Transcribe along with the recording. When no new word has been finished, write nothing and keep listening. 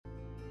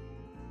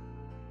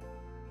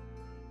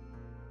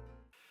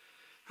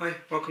Hi,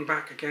 welcome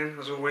back again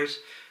as always.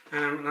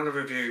 Another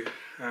review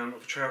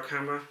of a trail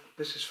camera.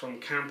 This is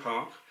from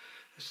Campark.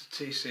 It's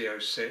the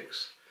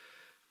TC06,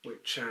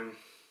 which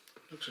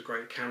looks a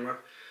great camera.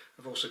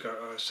 I've also got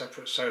a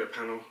separate solar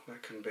panel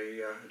that can be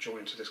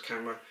joined to this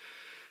camera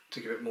to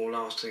give it more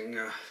lasting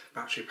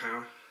battery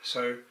power.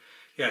 So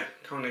yeah,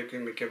 kindly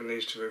going to be giving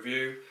these to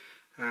review.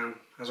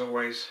 As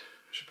always,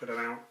 I should put it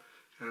out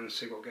and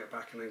see what we'll get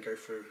back and then go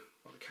through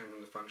what the camera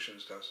and the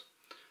functions does.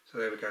 So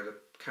there we go, the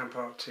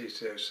Campark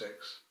TC06.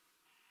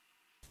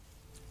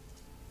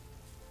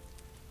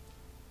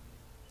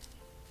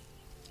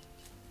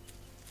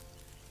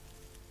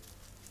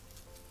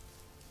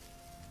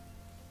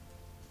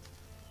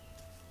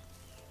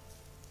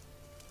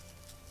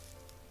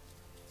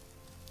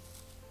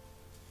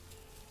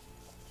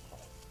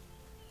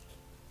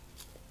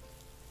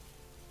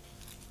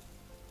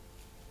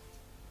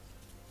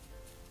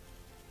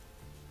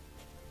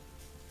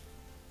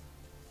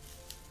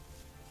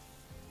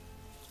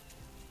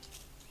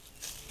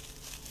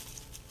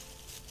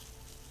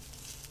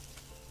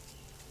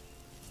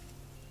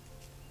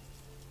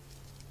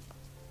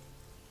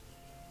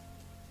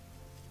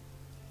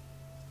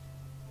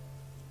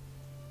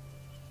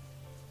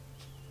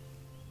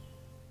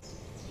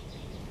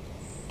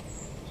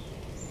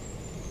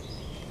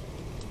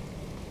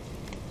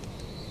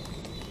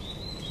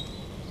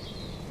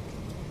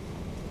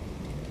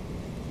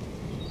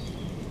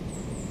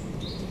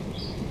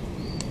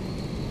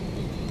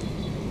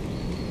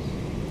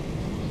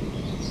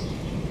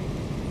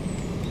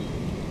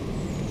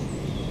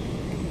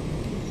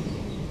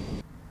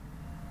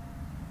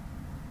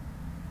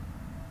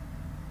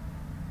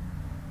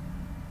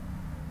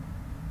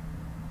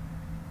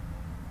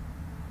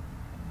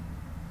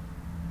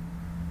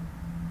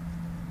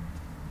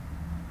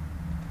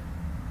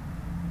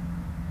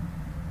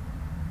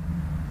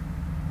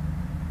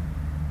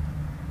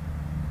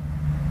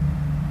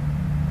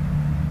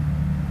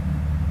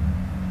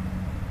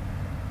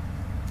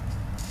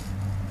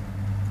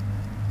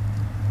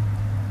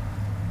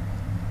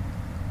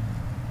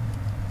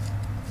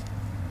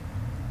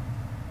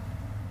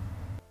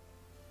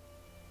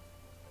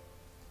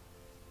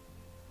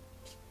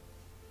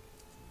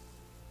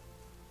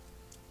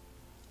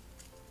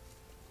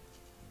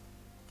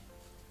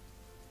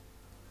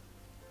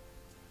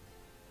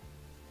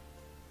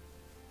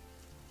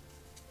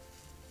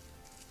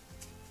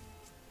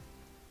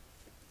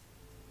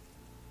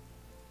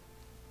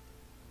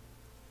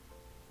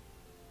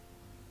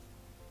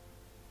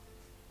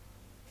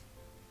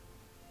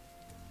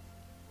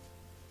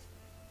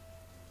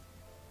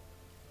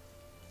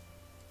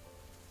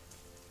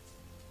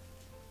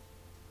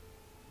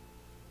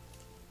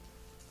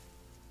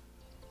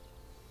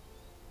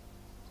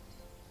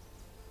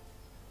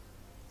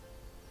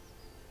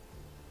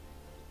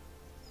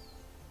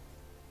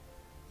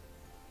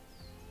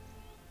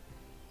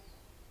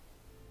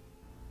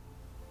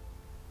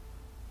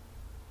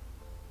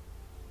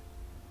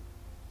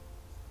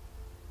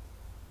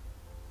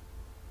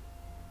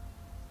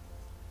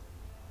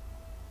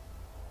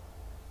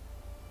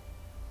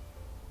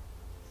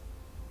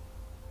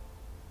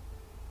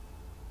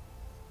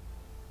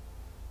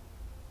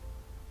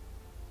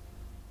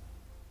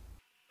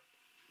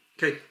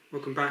 Okay,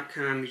 welcome back.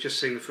 You've just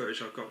seen the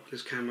footage I've got with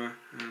this camera,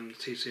 the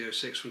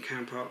TC06 from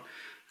Campark.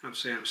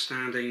 Absolutely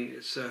outstanding.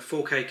 It's a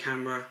 4K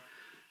camera,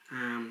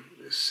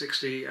 it's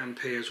 60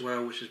 MP as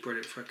well, which is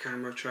brilliant for a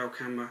camera, trail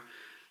camera.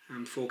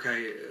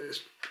 4K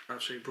is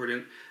absolutely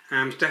brilliant.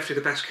 It's definitely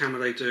the best camera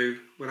they do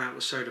without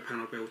the solar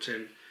panel built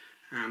in.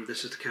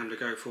 This is the camera to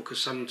go for,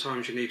 because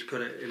sometimes you need to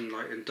put it in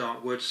in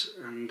dark woods,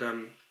 and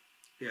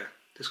yeah,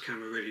 this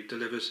camera really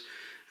delivers.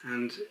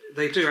 And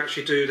they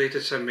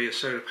did send me a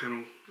solar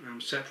panel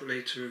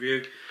separately to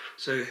review,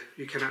 so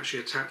you can actually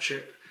attach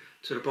it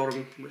to the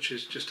bottom, which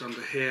is just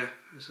under here.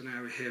 There's an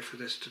area here for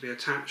this to be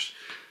attached.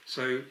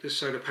 So this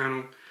solar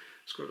panel,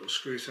 it's got a little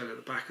screw thread at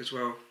the back as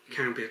well,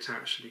 can be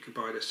attached, and you can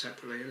buy this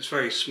separately. And it's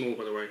very small,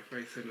 by the way,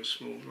 very thin and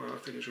small. Well, I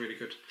think it's really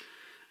good.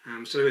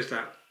 So there is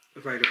that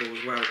available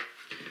as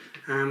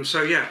well.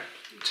 So yeah,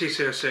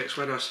 TC06,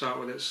 where do I start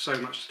with? There's so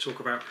much to talk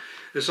about.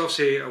 There's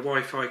obviously a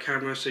Wi-Fi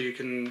camera, so you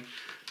can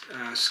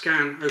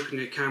open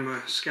your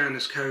camera, scan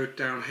this code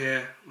down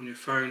here on your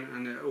phone,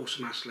 and it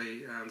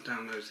automatically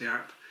downloads the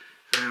app.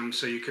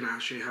 So you can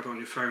actually have it on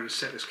your phone and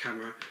set this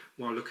camera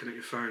while looking at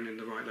your phone in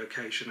the right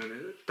location, and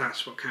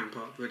that's what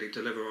Campark really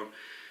deliver on.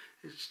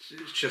 It's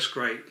just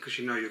great, because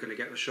you know you're going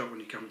to get the shot when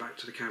you come back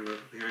to the camera,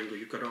 the angle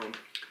you've got it on.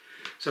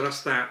 So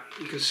that's that.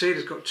 You can see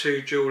it's got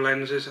two dual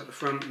lenses at the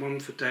front, one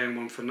for day and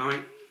one for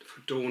night, for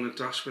dawn and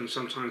dusk, when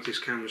sometimes these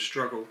cameras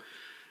struggle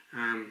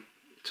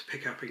to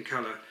pick up in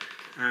colour.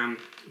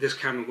 This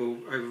camera will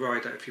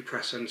override that if you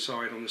press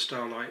inside on the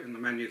starlight in the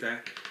menu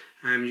there.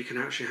 You can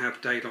actually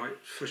have daylight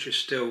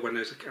footage still when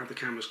those other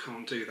cameras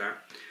can't do that.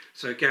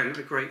 So again,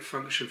 a great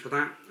function for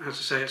that. As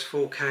I say, it's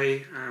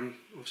 4K,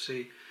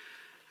 obviously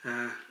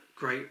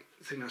great.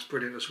 I think that's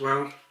brilliant as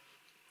well.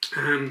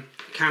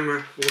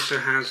 Camera also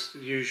has the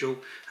usual,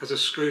 has a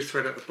screw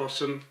thread at the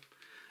bottom,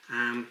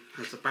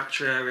 Has the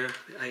battery area,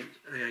 the 8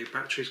 AA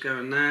batteries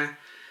going there.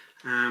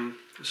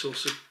 It's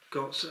also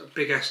got a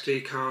big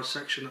SD card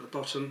section at the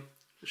bottom,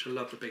 which I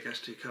love the big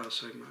SD card,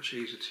 so much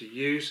easier to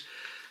use.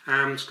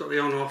 It's got the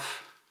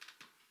on-off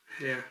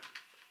here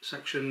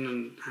section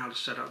and how to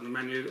set up the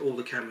menu. All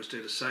the cameras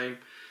do the same.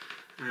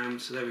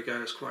 So there we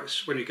go. It's quite,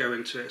 when you go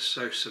into it, it's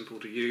so simple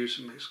to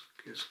use.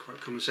 It's quite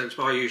common sense,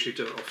 but I usually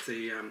do it off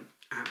the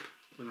app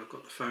when I've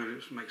got the phone.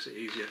 It makes it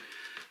easier,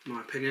 in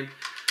my opinion.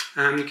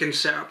 You can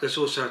set up, there's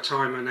also a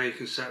timer now. You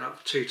can set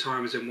up 2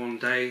 timers in one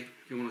day.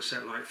 If you want to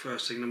set like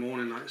first thing in the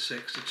morning, like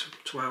 6 to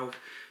 12,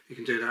 you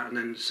can do that, and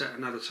then set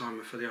another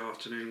timer for the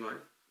afternoon, like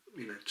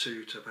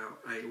 2 to about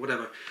 8,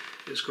 whatever.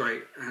 It's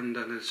great, and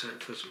then set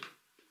it for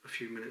a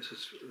few minutes,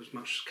 as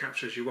much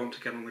capture as you want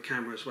to get on the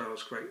camera as well.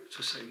 It's great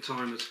for setting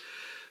timers.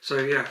 So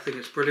yeah, I think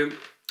it's brilliant.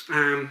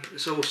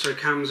 It also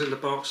comes in the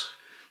box,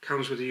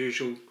 comes with the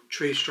usual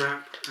tree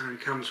strap, and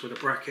comes with a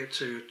bracket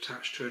to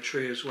attach to a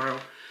tree as well.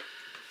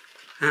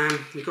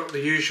 You've got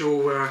the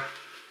usual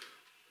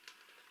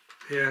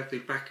here, the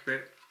back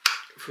bit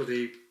for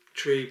the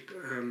tree,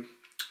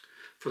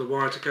 for the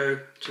wire to go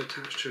to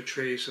attach to a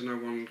tree, so no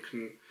one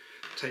can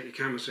take your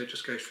camera, so it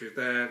just goes through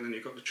there. And then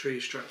you've got the tree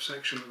strap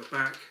section at the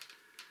back,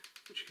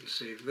 which you can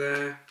see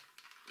there.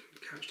 You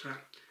can catch that.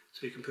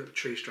 So you can put the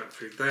tree strap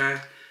through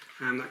there,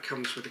 and that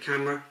comes with the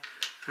camera.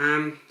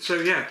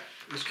 So yeah,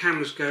 as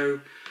cameras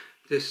go,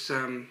 this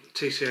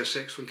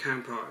TC06 from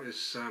Campark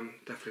is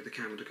definitely the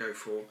camera to go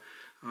for.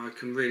 I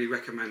can really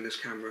recommend this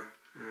camera,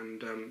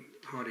 and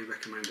highly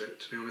recommend it,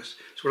 to be honest.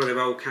 It's one of their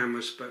old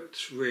cameras, but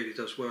it really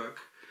does work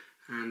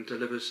and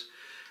delivers.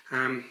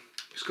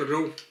 It's got it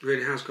all,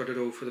 really has got it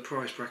all for the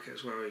price bracket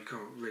as well. You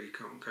really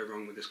can't go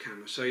wrong with this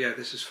camera. So yeah,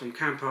 this is from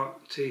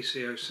Campark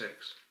TC06.